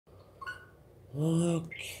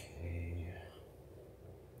Okay.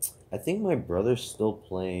 I think my brother's still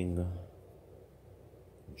playing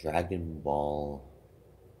Dragon Ball,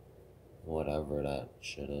 whatever that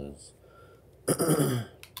shit is.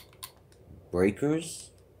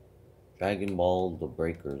 Breakers? Dragon Ball The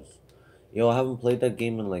Breakers. Yo, I haven't played that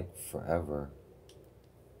game in like forever.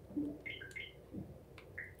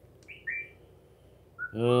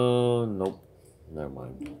 Nope. Never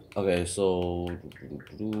mind. Okay, so all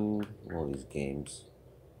these games.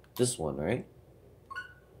 This one, right?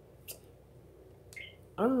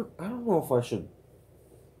 I don't know if I should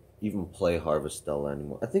even play Harvestella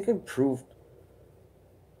anymore. I think I proved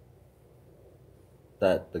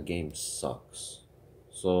that the game sucks.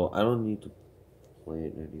 So I don't need to play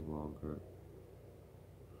it any longer.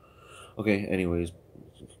 Okay, anyways,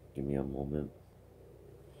 just give me a moment.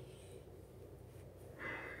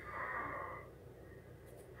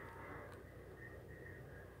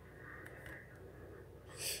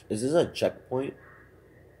 Is this a checkpoint?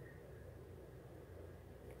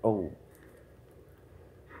 Oh,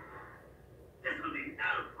 This will be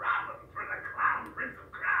no problem for the clown prince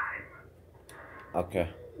of crime. okay.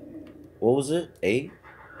 What was it? A?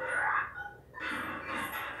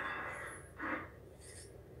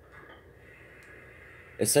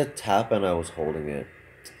 It said tap and I was holding it.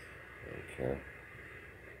 Okay.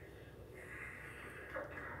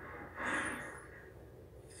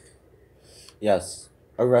 Yes,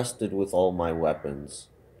 arrested with all my weapons.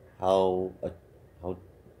 How? How?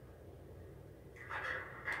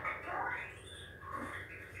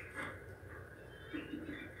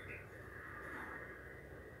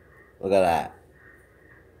 Look at that.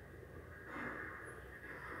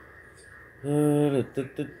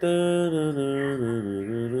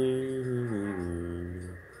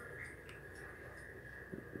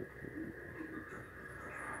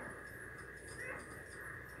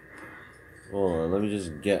 Hold on, let me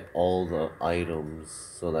just get all the items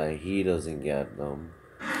so that he doesn't get them.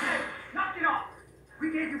 Hey, knock it off!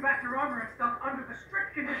 We gave you back your armor and stuff under the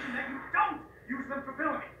strict condition that you don't use them for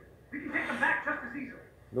filming. We can take them back just as easily.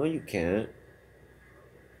 No, you can't.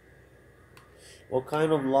 What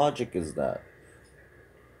kind of logic is that?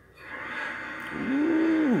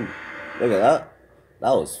 Ooh, look at that.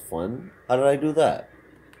 That was fun. How did I do that?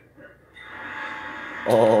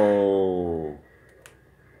 Oh.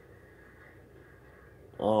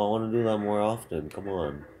 Oh, I want to do that more often. Come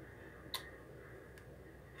on.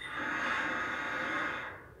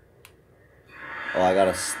 Oh, I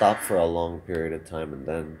gotta stop for a long period of time and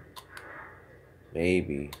then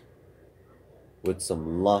maybe, with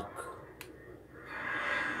some luck,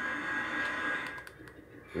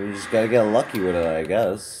 we just gotta get lucky with it, I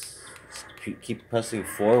guess. Just keep pressing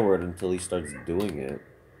forward until he starts doing it.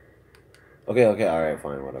 Okay, okay, alright,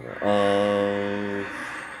 fine, whatever.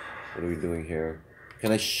 What are we doing here?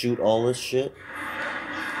 Can I shoot all this shit?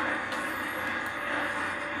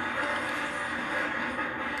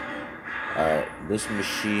 Alright, this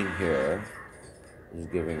machine here is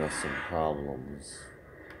giving us some problems.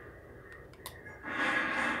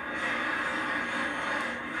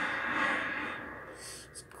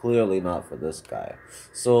 It's clearly not for this guy.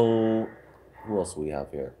 So, who else do we have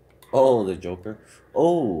here? Oh, the Joker.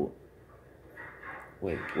 Oh,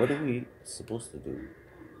 wait, what are we supposed to do?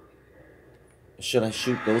 Should I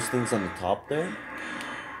shoot those things on the top there?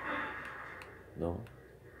 No.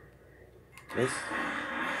 This?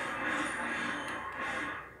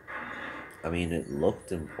 I mean, it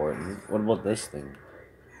looked important. What about this thing?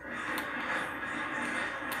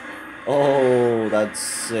 Oh, that's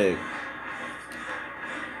sick.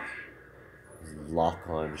 Lock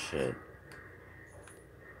on shit.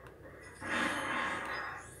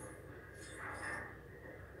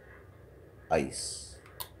 Ice.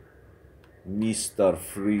 Mr.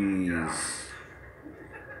 Freeze.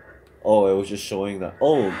 Oh, it was just showing that.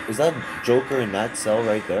 Oh, is that Joker in that cell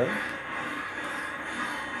right there?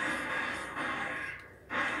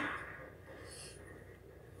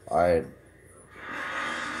 Alright,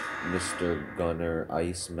 Mr. Gunner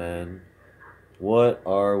Iceman. What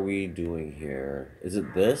are we doing here? Is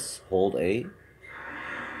it this? Hold A?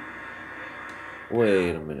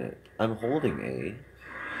 Wait a minute. I'm holding A.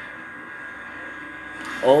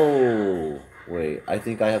 Oh, wait. I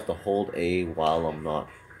think I have to hold A while I'm not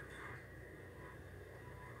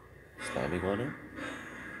standing on it.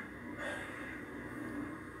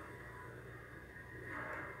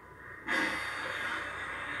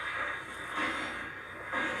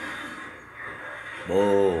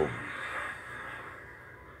 Boom.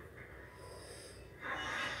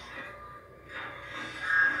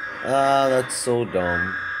 Ah, that's so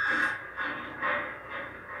dumb.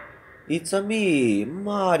 It's a me,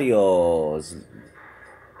 Mario's.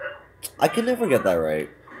 I can never get that right.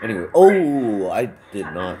 Anyway, oh, I did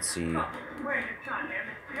not see. Wait, it's not him,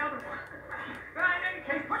 it's the other one. In any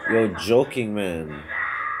case, put your Yo, hands up. joking man.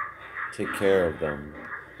 Take care of them.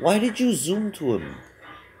 Why did you zoom to him?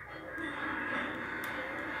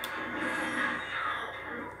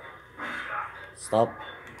 Stop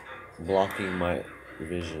blocking my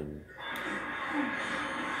vision.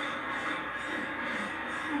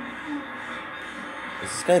 Is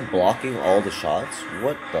this guy blocking all the shots?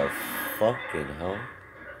 What the fucking hell?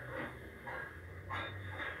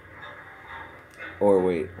 Or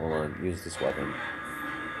wait, hold on. Use this weapon.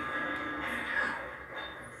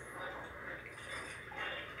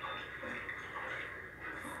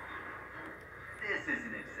 This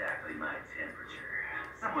isn't exactly my temperature.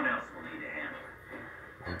 Someone else will need to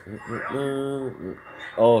handle it.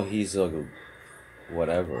 Oh, he's a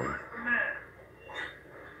whatever.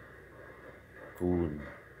 Good.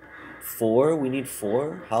 4? We need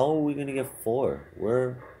 4? How are we gonna get 4?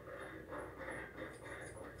 Where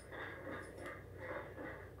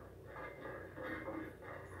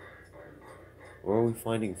are we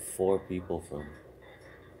finding 4 people from?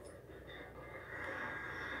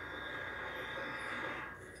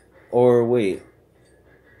 Or wait.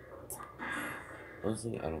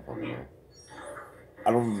 Honestly, I don't fucking know. I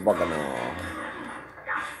don't fucking know.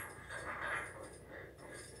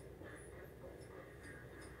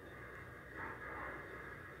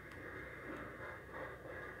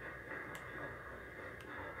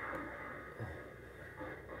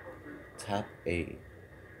 Tap A.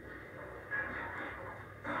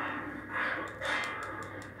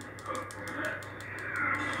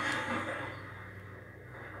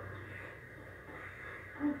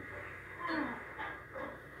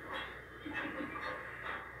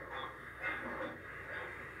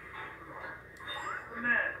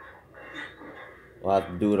 We'll have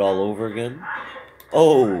to do it all over again.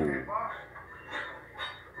 Oh!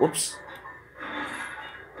 Whoops.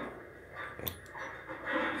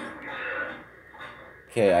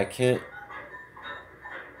 Okay, I can't.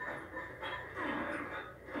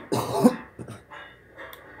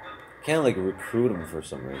 Can't like recruit him for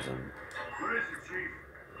some reason. Where is it, Chief?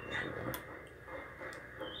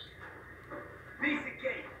 Basic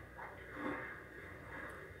gate.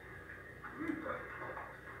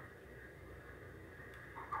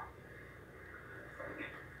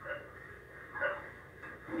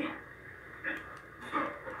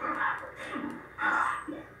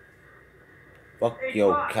 Fuck Hey, yo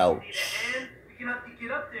boss, couch. you need a hand? We can help you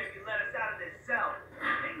get up there if you let us out of this cell.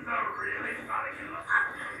 Things are really starting to look up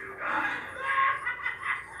for you guys.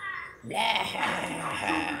 We'd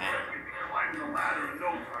be climbing the ladder in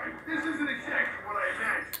no time. This isn't exactly what I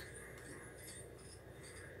imagined.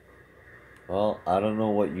 Well, I don't know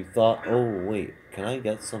what you thought. Oh, wait. Can I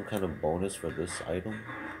get some kind of bonus for this item?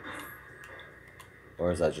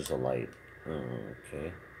 Or is that just a light? Oh,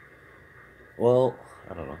 okay. Well,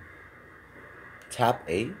 I don't know. Tap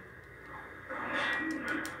A?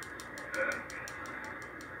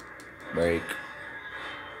 Break.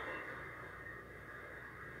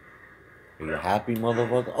 Are you happy,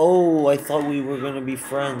 motherfucker? Oh, I thought we were gonna be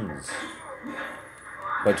friends.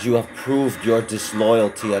 But you have proved your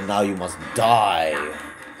disloyalty and now you must die.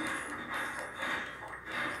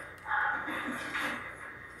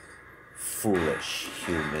 Foolish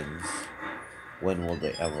humans. When will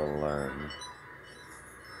they ever learn?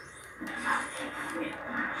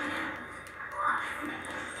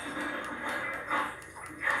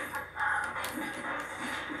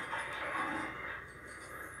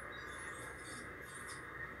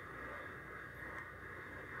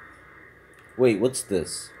 Wait, what's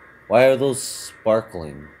this? Why are those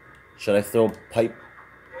sparkling? Should I throw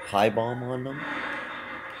pie bomb on them?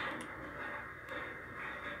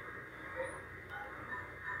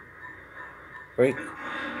 Break.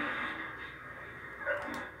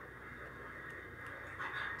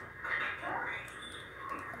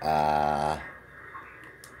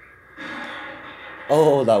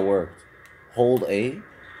 Oh, that worked. Hold A.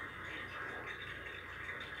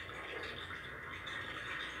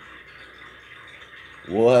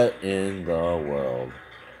 What in the world?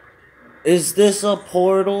 Is this a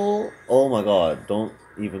portal? Oh my god, don't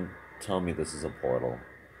even tell me this is a portal.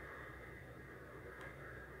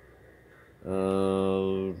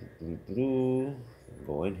 Go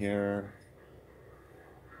in here.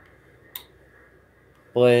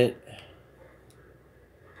 But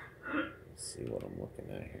let's see what I'm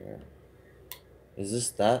looking at here. Is this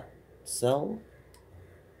that cell?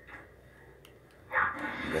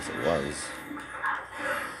 I guess it was.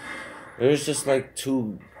 There's just like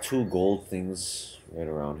two gold things right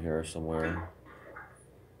around here somewhere.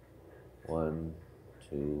 One,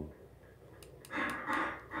 two. I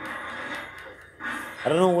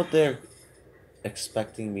don't know what they're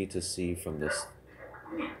expecting me to see from this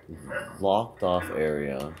locked off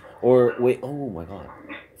area. Or wait, oh my god.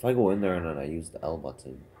 If I go in there and then I use the L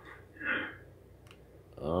button.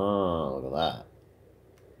 Oh, look at that.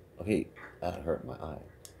 Okay, that hurt my eye.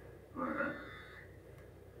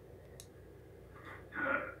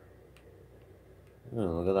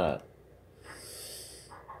 Oh, look at that.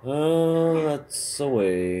 Oh, that's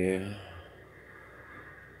away.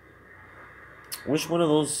 Which one of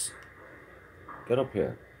those? Get up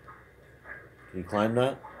here. Can you climb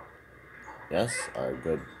that? Yes? Alright,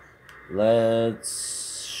 good.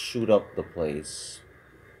 Let's shoot up the place.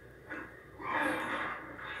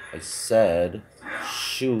 I said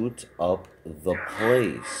shoot up the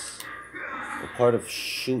place. What part of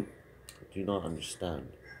shoot do you not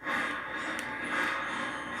understand?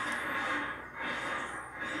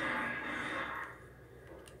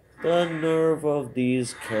 The nerve of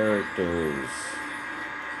these characters.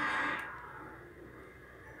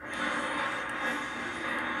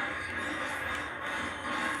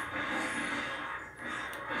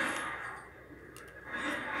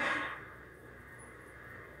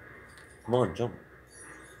 Come on, jump.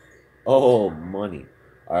 Oh, money.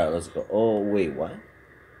 Alright, let's go. Oh, wait, what?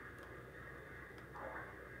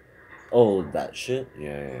 Oh, that shit?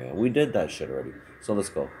 Yeah. We did that shit already. So let's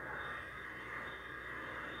go.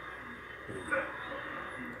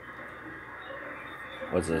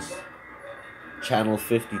 What's this? Channel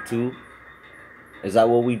 52? Is that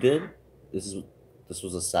what we did? This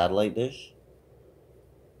was a satellite dish?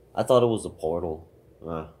 I thought it was a portal.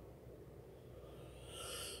 Ah.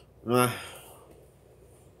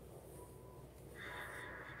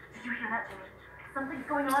 Did you hear that, Jimmy? Something's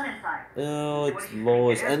going on inside. Oh, it's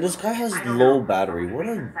Lois. And this guy has low battery. What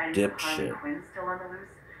a dipshit. Quinn's still on the loose?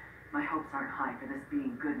 My hopes aren't high for this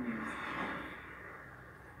being good news.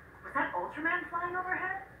 Was that Ultraman flying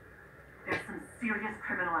overhead? There's some serious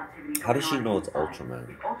criminal activity going on. How does she know it's inside. Ultraman?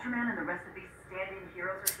 If Ultraman and the rest of these stand-in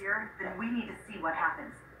heroes are here, then we need to see what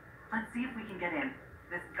happens. Let's see if we can get in.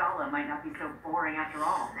 This gala might not be so boring after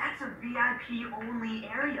all. That's a VIP-only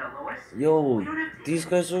area, Lois. Yo, these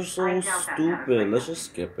guys are so stupid. Let's just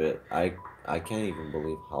skip it. I can't even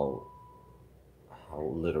believe how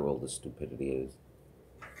literal the stupidity is.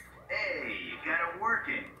 Hey, you got it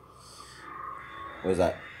working. What is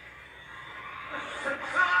that?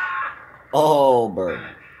 Oh, burn.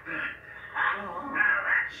 Now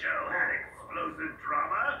that show had explosive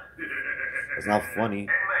drama. It's not funny. Inmates,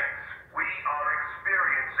 we are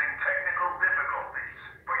experiencing technical difficulties.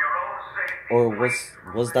 For your own safety. Or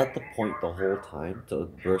was that the point the whole time? To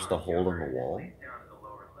burst a hole in the wall? Down to the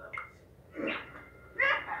lower levels.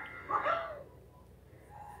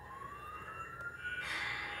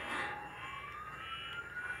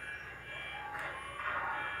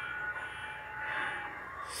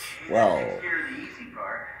 Well, Takes care of the easy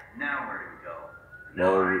part. Now where do we go?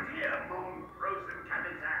 No. idea, Moon Frozen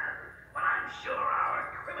Captain. But I'm sure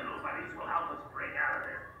our criminal buddies will help us break out of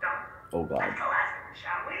this dump. oh god. Let's go ask them,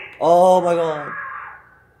 shall we? Oh my god.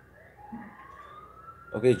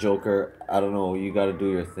 Okay, Joker, I don't know, you gotta do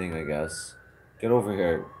your thing, I guess. Get over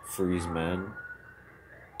here, Freeze Man.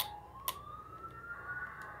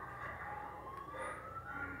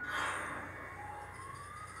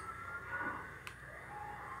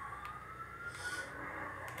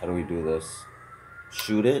 How do we do this?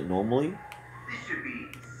 Shoot it normally? This should be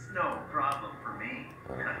no problem for me.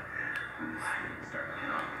 Alright. Start looking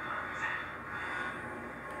off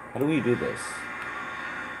the How do we do this?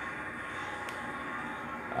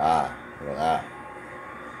 Ah, look at that.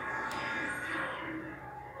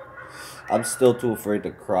 I'm still too afraid to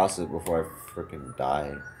cross it before I freaking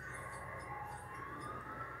die.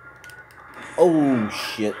 Oh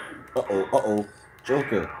shit. Uh-oh.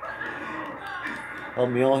 Joker. Help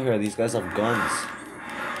me out here, these guys have guns.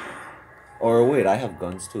 Or wait, I have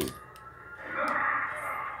guns too.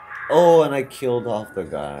 Oh, and I killed off the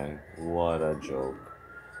guy. What a joke.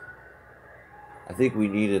 I think we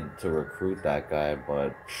needed to recruit that guy,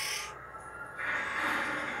 but...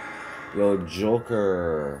 Yo,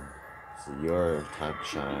 Joker. It's your time to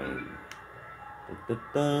shine. Look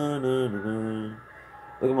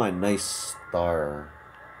at my nice star.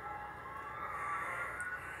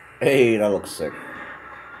 Hey, that looks sick.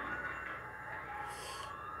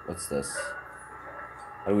 What's this?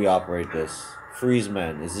 How do we operate this? Freeze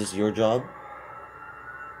Man, is this your job?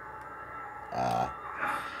 Ah.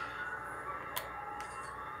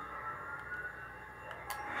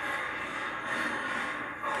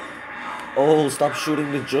 Oh, stop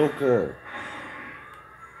shooting the Joker.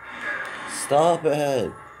 Stop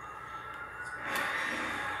it.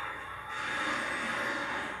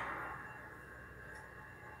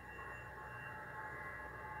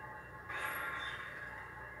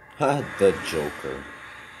 The Joker.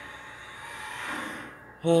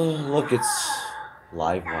 Oh, look, it's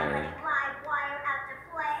live wire.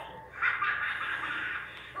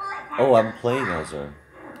 Oh, I'm playing as her.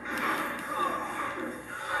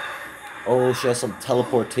 Oh, she has some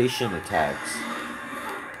teleportation attacks.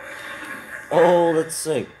 Oh, that's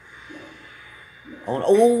sick.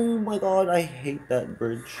 Oh my god, I hate that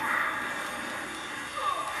bridge.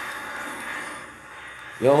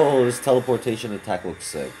 Yo, this teleportation attack looks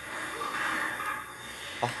sick.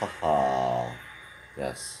 Ha ha ha.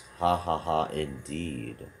 Yes, ha ha ha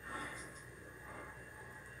indeed.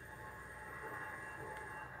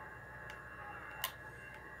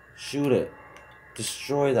 Shoot it.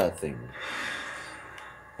 Destroy that thing.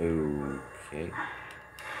 Okay.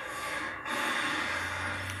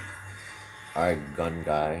 Alright, gun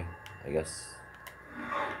guy, I guess.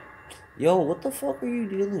 Yo, what the fuck are you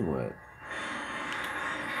dealing with?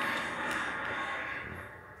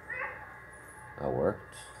 That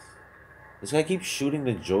worked. This guy keeps shooting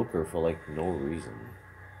the Joker for like no reason.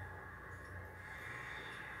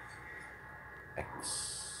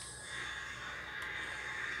 X.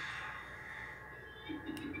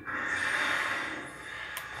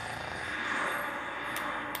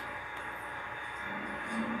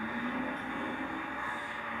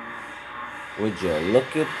 Would you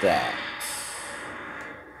look at that?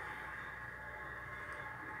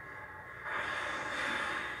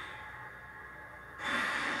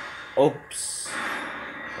 Oops.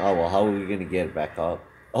 Oh well, how are we gonna get it back up?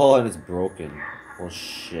 Oh, and it's broken. Oh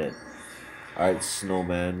shit. Alright,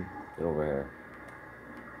 snowman, get over here.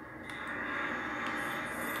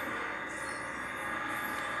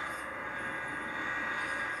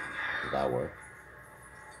 Did that work?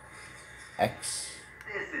 X.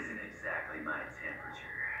 This isn't exactly my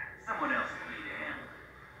temperature. Someone else will need to handle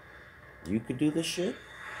it. You could do this shit?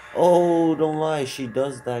 Oh, don't lie, she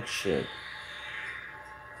does that shit.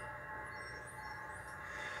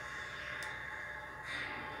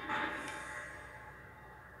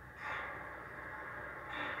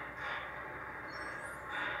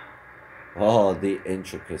 Oh, the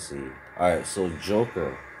intricacy. Alright, so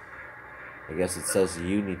Joker. I guess it says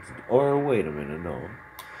you need to... Or wait a minute, no.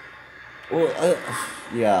 Well,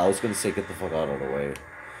 yeah, I was gonna say get the fuck out of the way.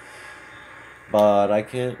 But I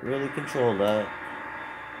can't really control that.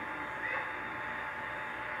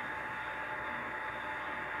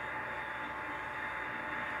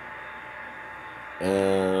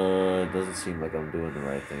 It doesn't seem like I'm doing the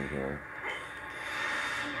right thing here.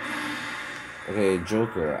 Okay,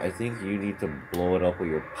 Joker, I think you need to blow it up with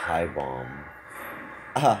your pie bomb.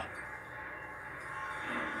 Ah!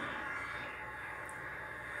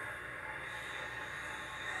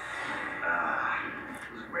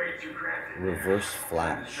 It was way too cramped. Reverse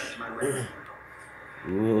flash.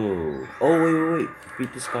 Ooh. Oh, wait.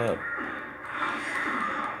 Beat this guy up.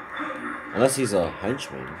 Unless he's a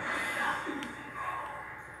henchman.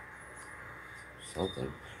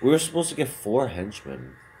 Something. We were supposed to get 4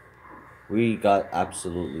 henchmen. We got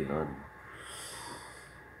absolutely none.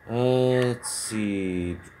 Let's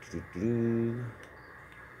see.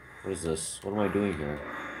 What is this? What am I doing here?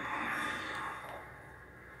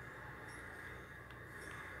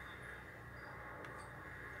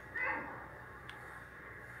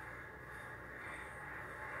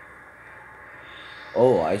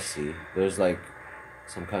 Oh, I see. There's like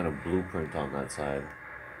some kind of blueprint on that side.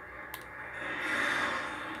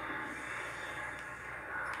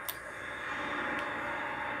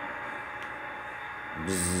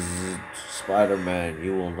 Spider-Man,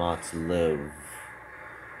 you will not live.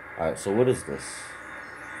 Alright, so what is this?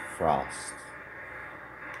 Frost.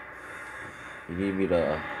 You need me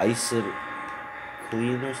to ice it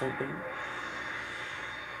clean or something?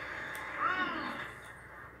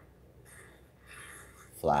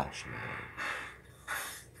 Flashman.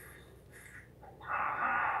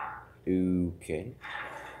 Okay.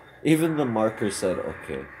 Even the marker said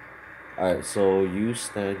okay. Alright, so you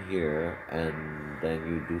stand here and then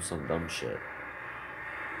you do some dumb shit.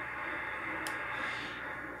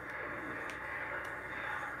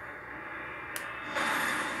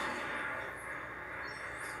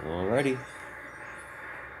 Alrighty.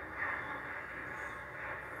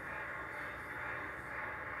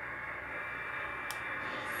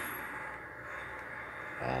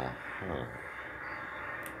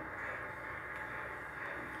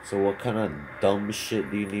 So what kind of dumb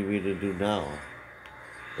shit do you need me to do now?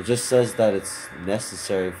 It just says that it's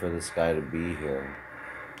necessary for this guy to be here.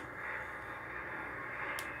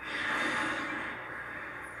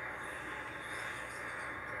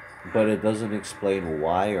 But it doesn't explain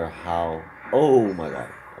why or how. Oh my god.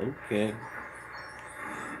 Okay.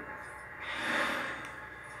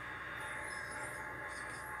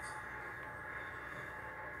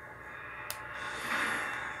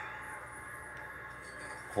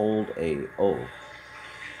 Hold A. Oh.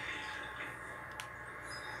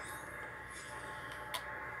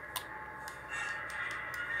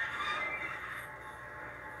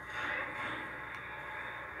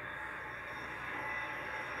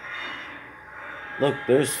 Look,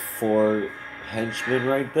 there's 4 henchmen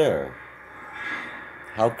right there.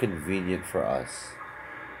 How convenient for us.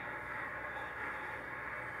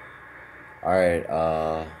 Alright,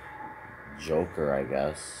 Joker, I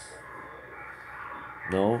guess.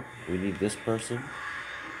 No, we need this person.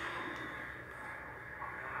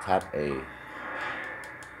 Tap A.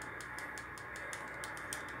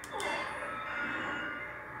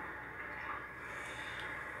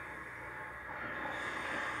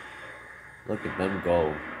 Look at them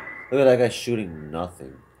go. Look at that guy shooting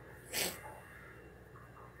nothing.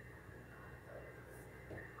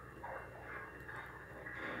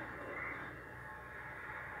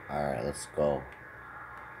 Alright, let's go.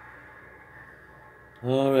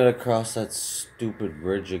 Oh, we gotta cross that stupid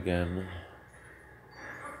bridge again.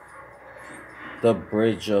 The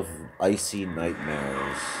bridge of icy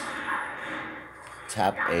nightmares.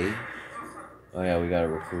 Tap A. Oh yeah, we gotta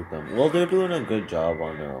recruit them. Well, they're doing a good job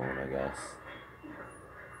on their own, I guess.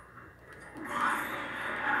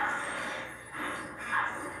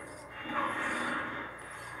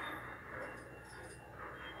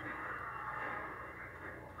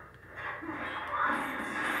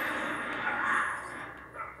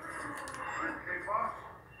 Okay, boss.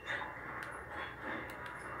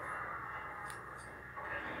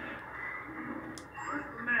 Where's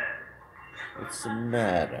the man? What's the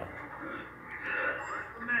matter? Where's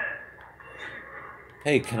the man?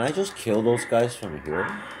 Hey, can I just kill those guys from here?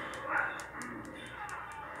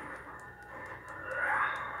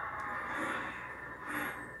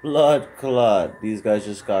 Blood clot. These guys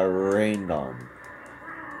just got rained on.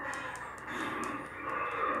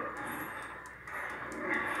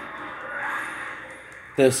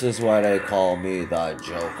 This is why they call me the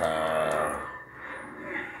Joker.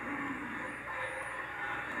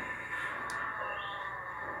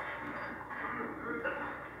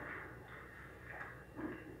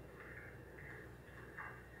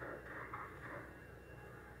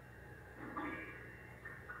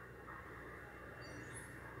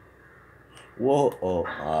 Whoa, oh,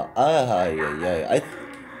 yeah.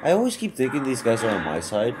 I always keep thinking these guys are on my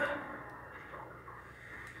side.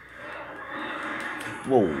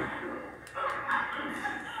 Whoa.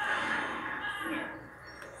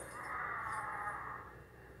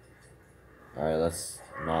 Alright, let's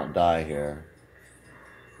not die here.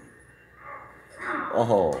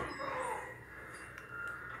 Oh.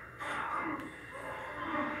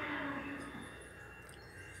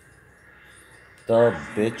 The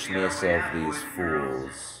bitchness of these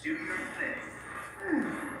fools. Do your thing.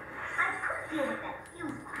 I could deal with that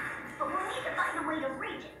fuse box, but we'll need to find a way to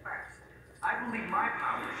reach it first. I believe my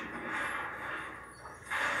power should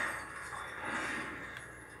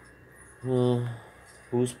be.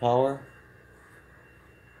 Whose power?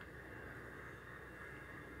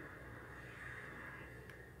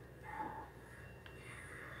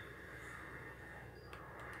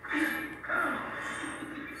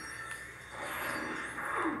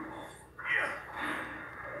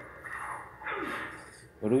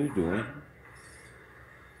 What are we doing?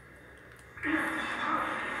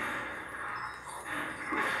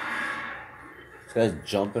 This guy's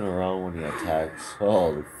jumping around when he attacks.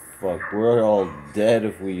 Holy fuck, we're all dead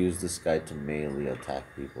if we use this guy to melee attack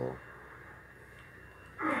people.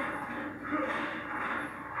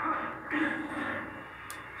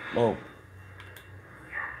 Oh.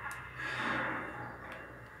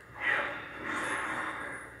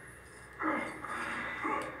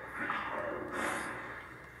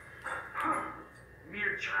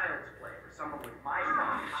 Mere child's play for someone with my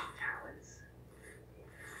knowledge and talents.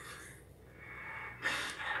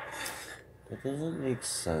 That doesn't make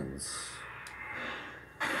sense.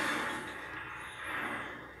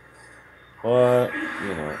 But,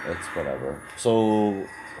 you know, it's whatever. So,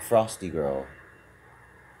 Frosty Girl.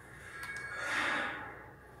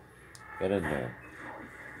 Get in there.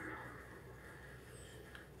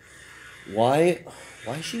 Why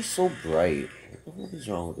is she so bright? What the hell is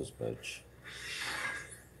wrong with this bitch?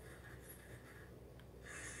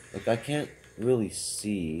 Like, I can't really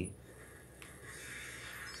see.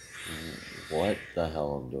 what the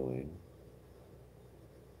hell I'm doing.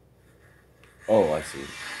 Oh, I see.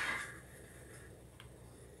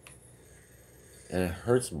 And it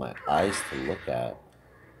hurts my eyes to look at.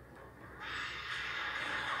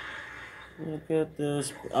 Look at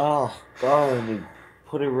this. Oh, God, and they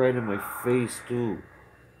put it right in my face, too.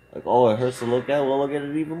 Like, oh, it hurts to look at? Well, look at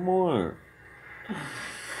it even more.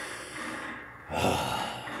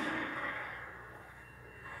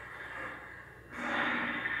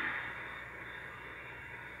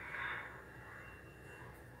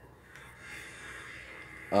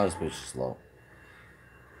 Oh, this bitch is slow.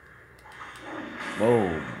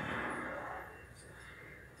 Boom.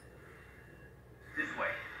 This way.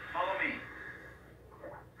 Follow me.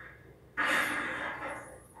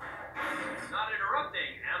 Not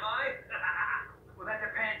interrupting, am I? Well, that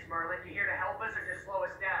depends, Merlin. You here to help us or just slow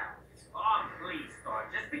us down? Oh, please, Thor.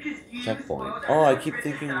 Just because you Checkpoint. spoiled Oh, our I keep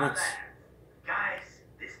Christmas thinking start that's... that. Guys,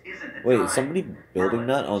 this isn't the Wait, time. is somebody building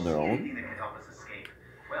Merlin, that on do their you see own? anything that could help us escape?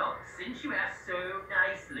 Well, since you asked so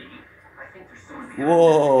nicely, I think there's someone behind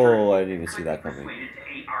Whoa, this I didn't even security see who that could be coming. persuaded to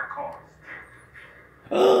aid our cause.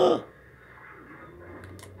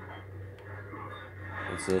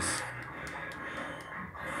 What's this?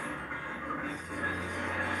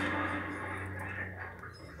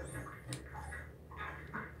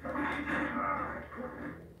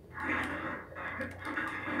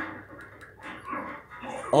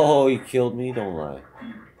 Oh, you killed me? Don't lie.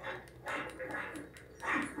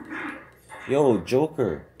 Yo,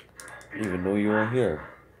 Joker. I didn't even know you were here.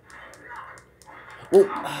 Oh,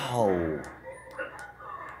 ow.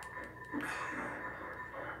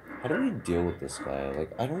 How do we deal with this guy?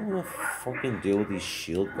 Like, I don't want to fucking deal with these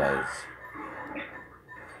shield guys.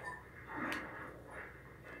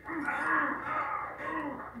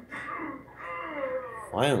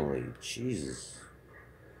 Finally, Jesus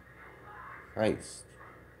Christ.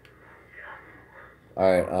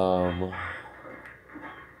 Alright,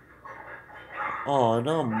 oh,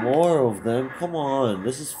 not more of them. Come on,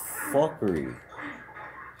 this is fuckery.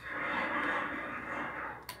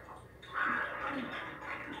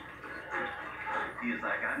 Feels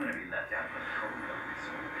like I'm gonna be left out with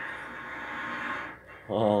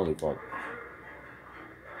the cold Holy fuck.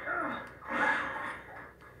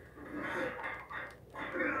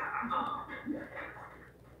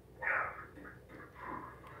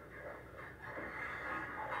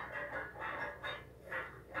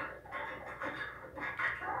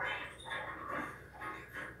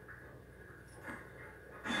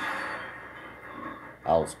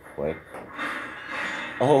 That was quick.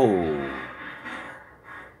 Oh.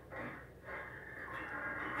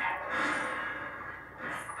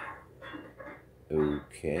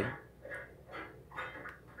 Okay.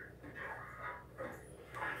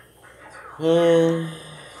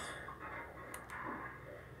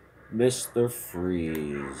 Mr.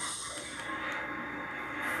 Freeze.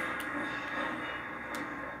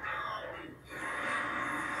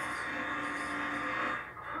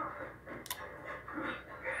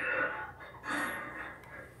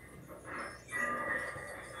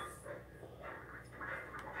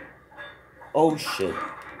 Oh shit.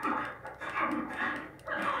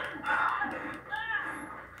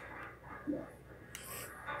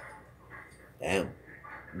 Damn.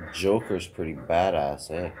 Joker's pretty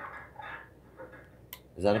badass, eh?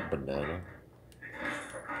 Is that a banana?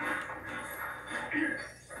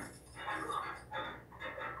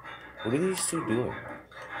 What are these two doing?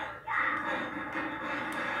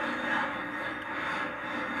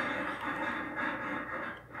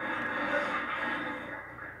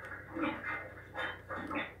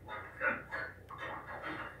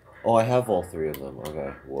 Oh, I have all three of them.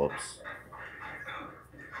 Okay, whoops.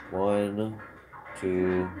 1,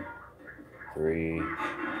 2, 3.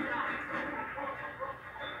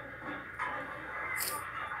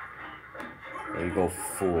 There you go,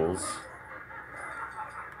 fools.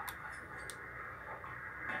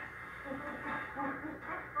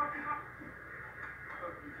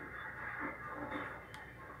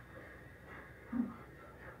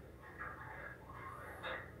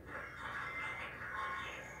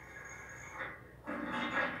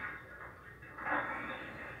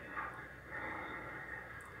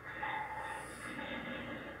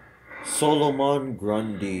 Solomon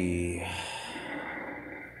Grundy.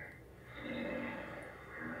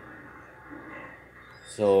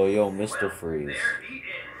 So, yo, Mr. Freeze. There he is.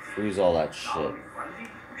 Freeze all that shit. You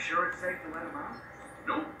sure it's safe to let him out?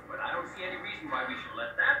 Nope, but I don't see any reason why we should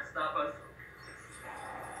let that stop us.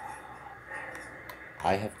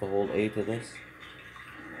 I have to hold A to this?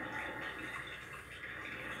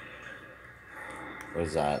 What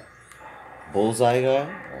is that? Bullseye guy?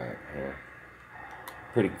 Alright, here.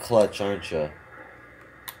 Pretty clutch, aren't you?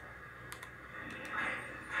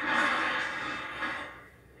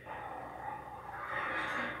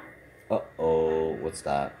 Uh-oh, what's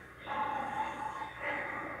that? It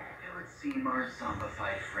would seem our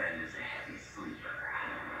zombified friend is a heavy sleeper.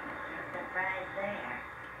 No surprise there.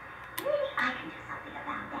 Maybe I can do something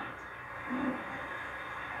about that.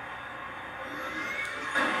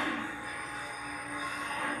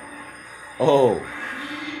 Oh.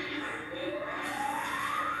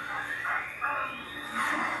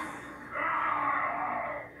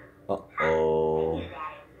 Uh-oh.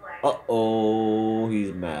 Uh-oh,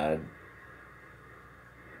 he's mad.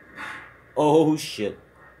 Oh, shit.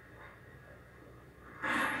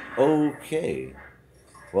 Okay.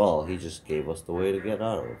 Well, he just gave us the way to get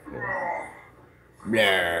out of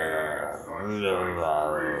here.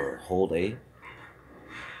 Hold A.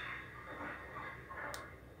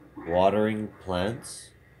 Watering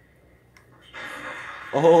plants.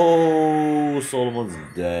 Oh, Solomon's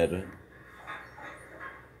dead.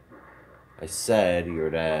 I said you're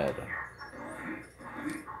dead.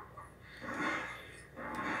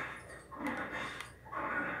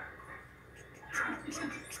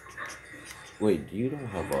 Wait, you don't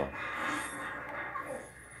have a...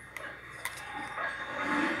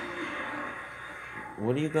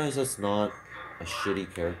 One of you guys that's not a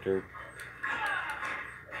shitty character?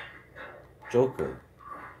 Joker.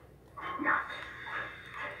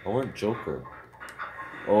 I want Joker.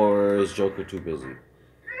 Or is Joker too busy?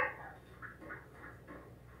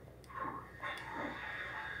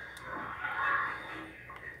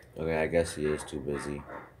 Okay, I guess he is too busy.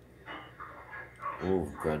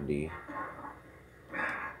 Ooh, Grundy.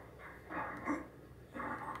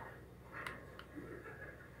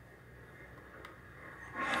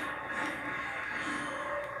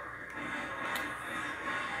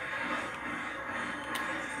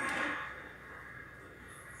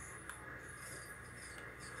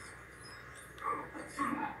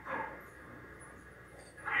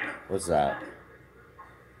 What's that?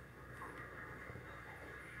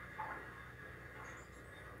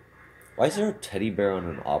 Why is there a teddy bear on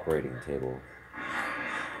an operating table?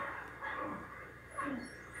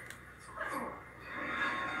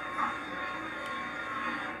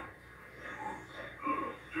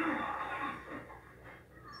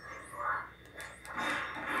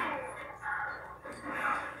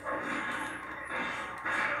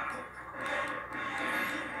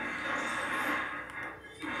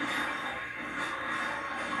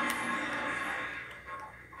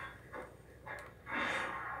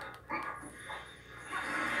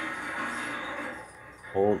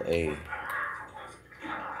 Hold A.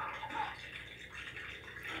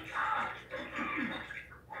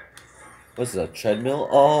 What's that, treadmill?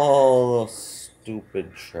 Oh,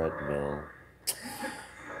 stupid treadmill.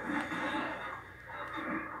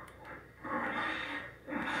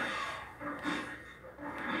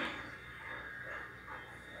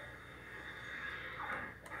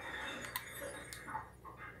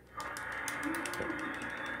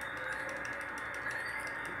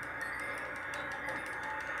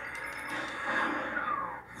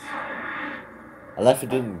 I left it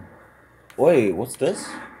doing... Wait, what's this?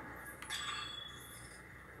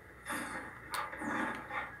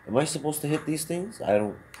 Am I supposed to hit these things? I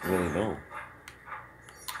don't really know.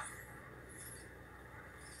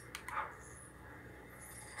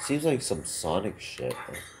 Seems like some Sonic shit.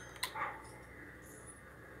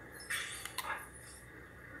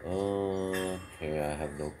 Okay, I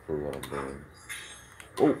have no clue what I'm doing.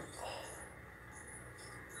 Oh!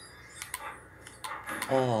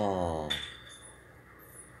 Oh.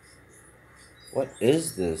 What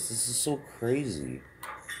is this? This is so crazy.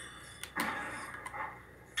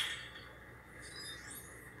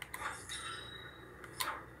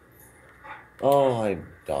 Oh, I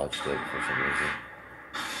dodged it for some reason.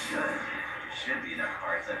 Good. Should be enough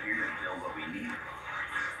parts up here to build what we need.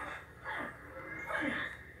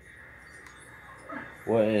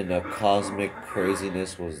 What in the cosmic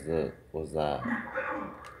craziness was that?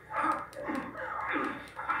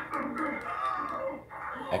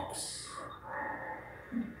 X.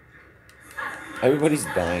 Everybody's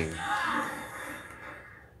dying.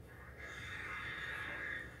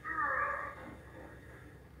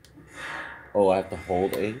 Oh, I have to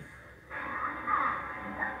hold A?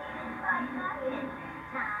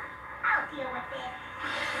 I'll deal with it.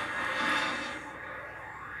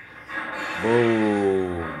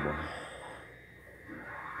 Boom.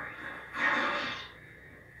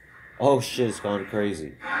 Oh shit, it's gone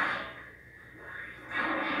crazy.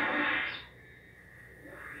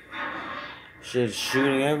 Shit, it's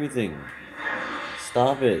shooting everything.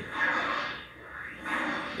 Stop it.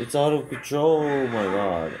 It's out of control. Oh my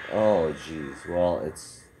god. Oh jeez. Well,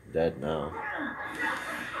 it's dead now.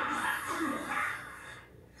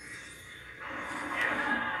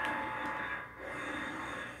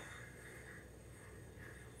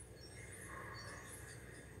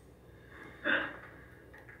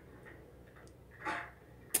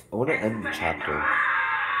 I want to end the chapter.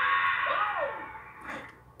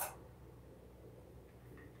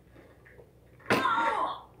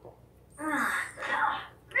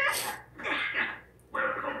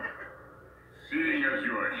 Welcome. Seeing as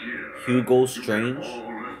you are here, Hugo Strange? you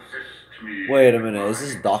can all assist me. Wait a minute, is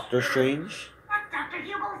this Doctor Strange? That's Dr.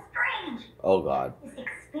 Hugo Strange. Oh god. His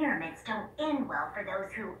experiments don't end well for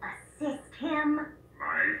those who assist him.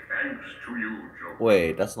 My thanks to you, Joker.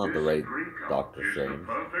 Wait, that's not the This right breakout Doctor is Strange. the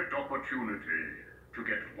perfect opportunity to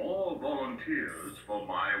get more volunteers for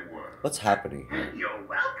my work. What's happening here? You're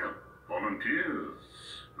welcome. Volunteers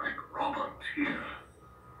like Robert here.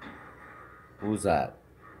 Who's that?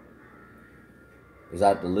 Is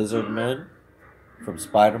that the Lizard Man? From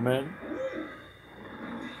Spider-Man?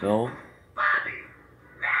 No? Bobby.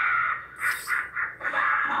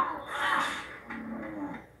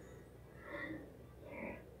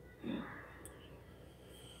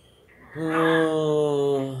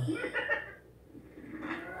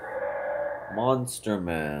 Monster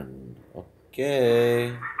Man.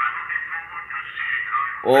 Okay.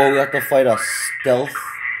 Oh, we have to fight a stealth.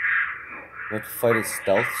 We have to fight a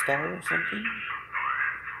stealth star or something?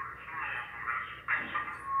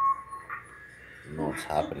 I don't know what's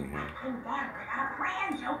happening here. Came down without a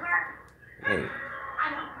plan, Joker. Wait.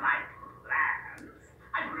 I don't like plans.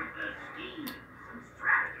 I prefer schemes and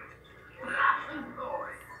stratagems. Laughing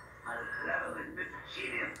boys. A low and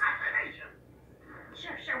mischievous fascination.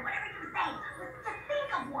 Sure, whatever you say. Let's just think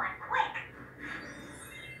of one, quick.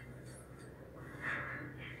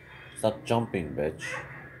 Stop jumping, bitch.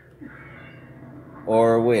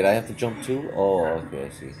 Or wait, I have to jump too? Oh, okay, I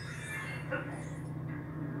see.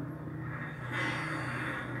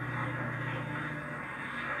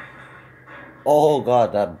 Oh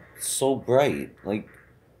god, that's so bright. Like,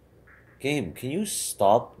 game, can you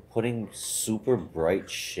stop putting super bright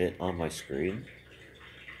shit on my screen?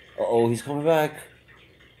 Uh-oh, he's coming back.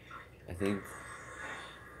 I think.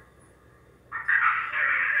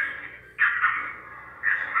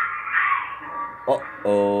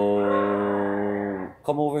 Uh-oh.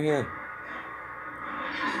 Come over here.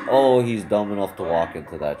 Oh, he's dumb enough to walk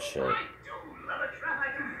into that shit. I do love a trap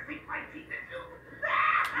I can sink my teeth into.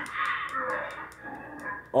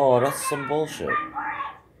 Oh, that's some bullshit.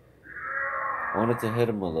 I wanted to hit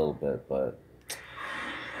him a little bit, but...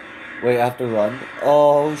 Wait, I have to run?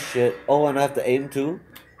 Oh, shit. Oh, and I have to aim too?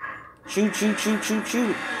 Shoot, shoot, shoot, shoot,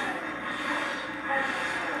 shoot!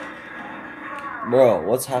 Bro,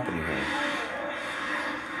 what's happening here?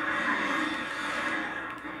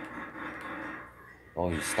 Oh,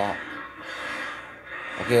 he stopped.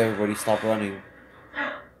 Okay, everybody, stop running.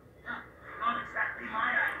 Not exactly my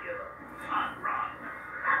idea of fun run.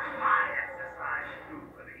 That's my exercise too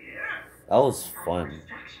for the year. That was fun.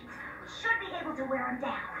 Distractions. We should be able to wear him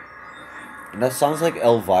down. And that sounds like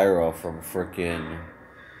Elvira from frickin'...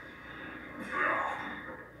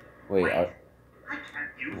 Wait, I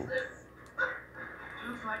can't use this.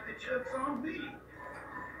 Just like the joke's on me.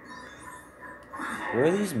 where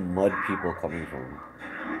are these mud people coming from?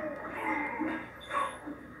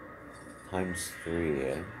 ×3,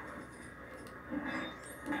 eh?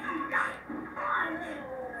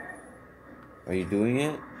 Are you doing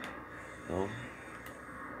it? No?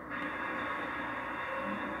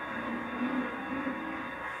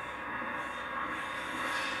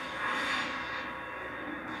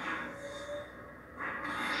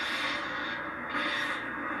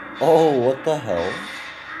 Oh, what the hell?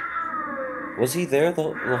 Was he there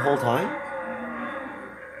the whole time?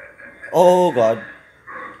 Oh, God.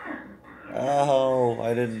 Ow,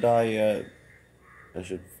 I didn't die yet. I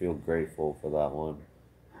should feel grateful for that one.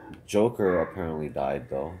 Joker apparently died,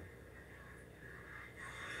 though.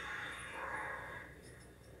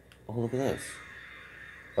 Oh, look at this.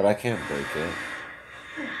 But I can't break it.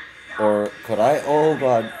 Or could I? Oh,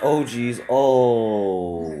 God. Oh, jeez.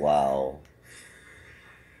 Oh, wow.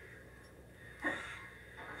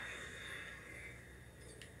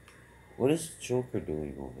 What is Joker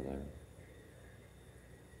doing over there?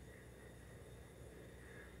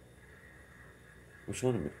 Which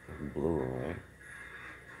one? Blue, right?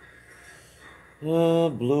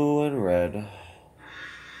 Blue and red.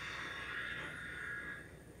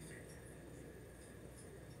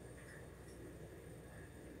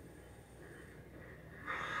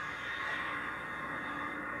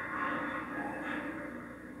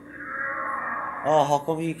 Oh, how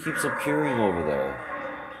come he keeps appearing over there?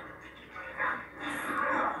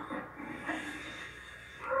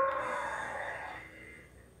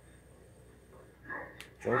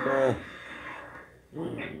 Joker. I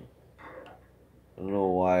don't know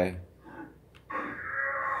why.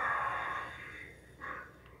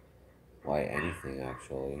 Why anything,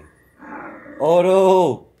 actually. Oh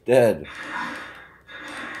no! Dead.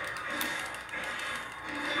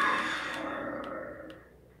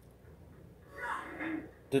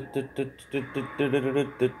 That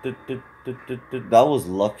was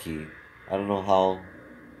lucky. I don't know how.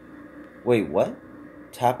 Wait, what?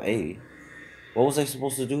 Tap A? What was I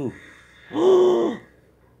supposed to do?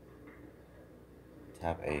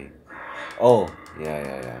 Tap A. Oh,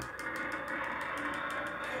 yeah.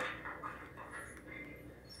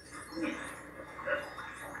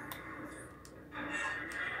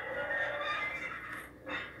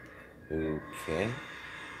 Okay.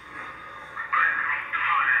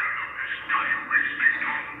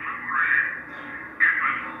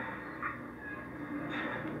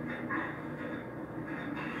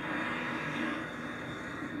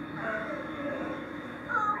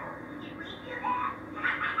 Oh, did we do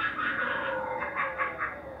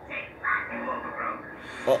that?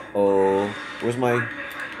 Uh-oh. Where's my... That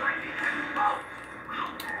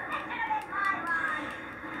could have been my line.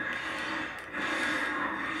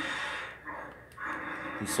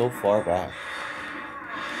 He's so far back.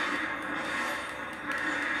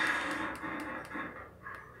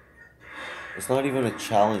 It's not even a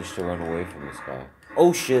challenge to run away from this guy.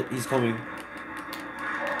 Oh shit, he's coming.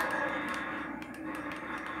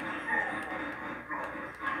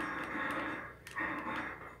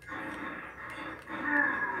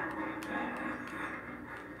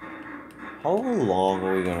 How long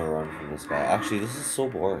are we gonna run from this guy? Actually, this is so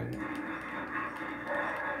boring.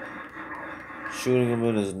 Shooting him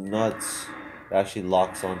in his nuts. It actually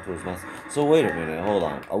locks onto his nuts. So wait a minute, hold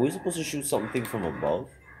on. Are we supposed to shoot something from above?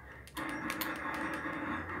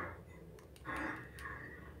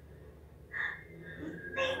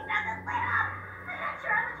 These doesn't lit up. I'm not sure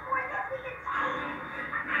how much more of this we can take.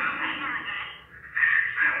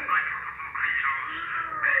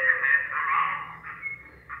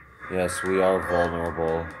 Yes, we are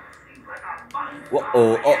vulnerable.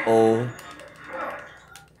 Uh-oh, uh-oh.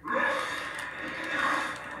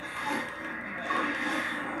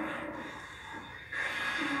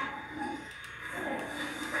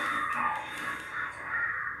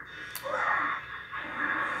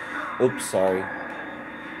 Oops, sorry.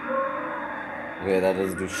 Okay, that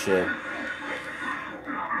doesn't do shit.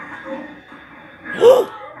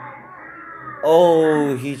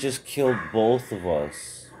 Oh, he just killed both of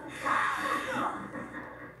us.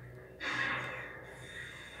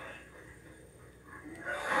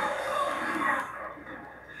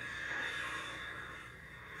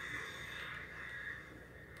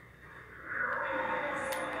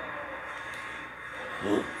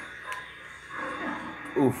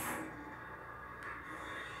 Oof.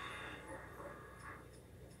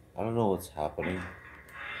 I don't know what's happening.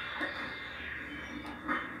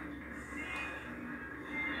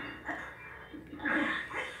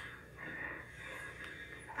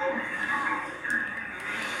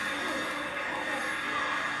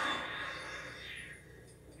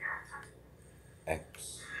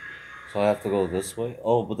 X. So I have to go this way?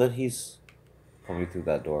 Oh, but then he's coming through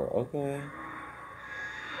that door. Okay.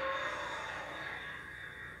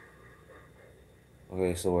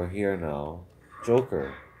 Okay, so we're here now.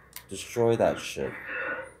 Joker, destroy that shit.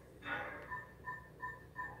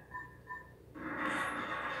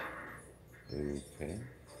 Okay.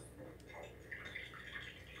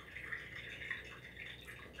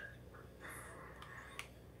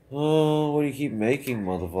 Oh, what do you keep making,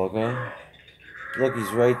 motherfucker? Look,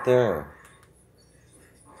 he's right there.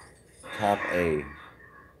 Tap A.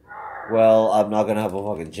 Well, I'm not gonna have a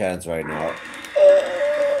fucking chance right now.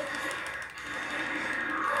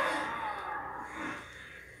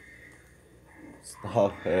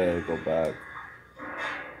 Stop. Hey, go back.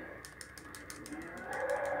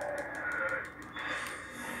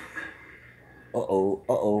 Uh-oh,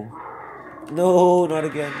 uh-oh. No, not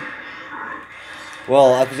again.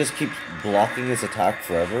 Well, I could just keep blocking his attack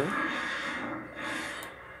forever.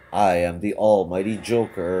 I am the almighty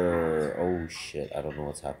Joker. Oh shit, I don't know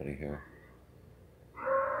what's happening here.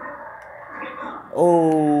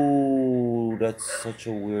 Oh, that's such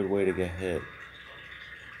a weird way to get hit.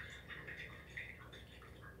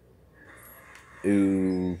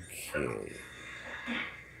 Okay.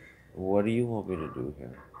 What do you want me to do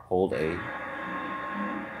here? Hold A.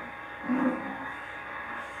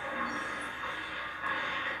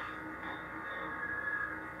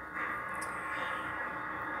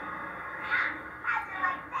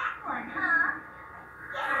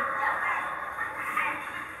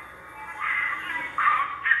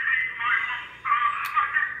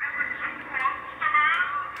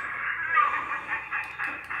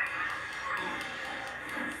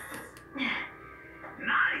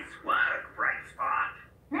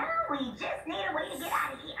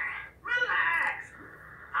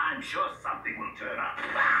 I'm sure something will turn up.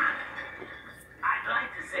 I'd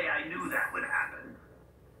like to say I knew that would happen.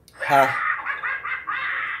 Ha.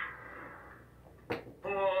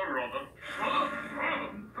 Poor Robert.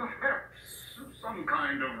 Perhaps some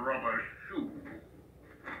kind of rubber shoe.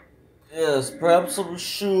 Yes, perhaps some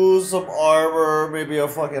shoes, some armor, maybe a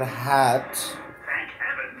fucking hat. Thank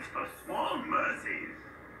heavens for small mercies.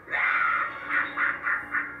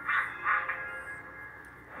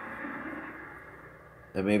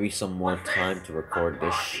 And maybe some more time to record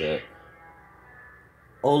this shit.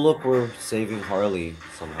 Oh look, we're saving Harley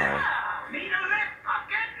somehow. Need a lift,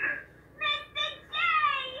 pumpkin? Mr. J!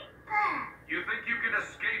 You think you can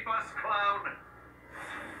escape us, clown?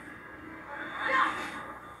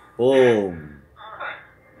 Boom.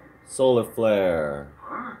 Solar flare.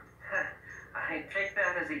 Huh? I take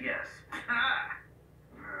that as a yes.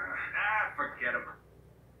 Forget him.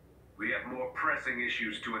 We have more pressing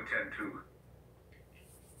issues to attend to.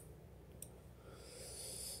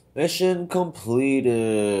 Mission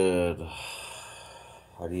completed.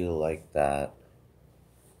 How do you like that?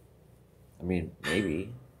 I mean,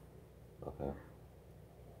 maybe. Okay.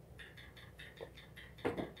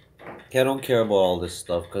 Okay, I don't care about all this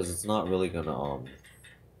stuff because it's not really gonna,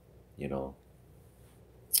 you know.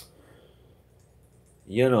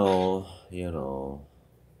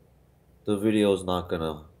 The video's not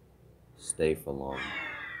gonna stay for long.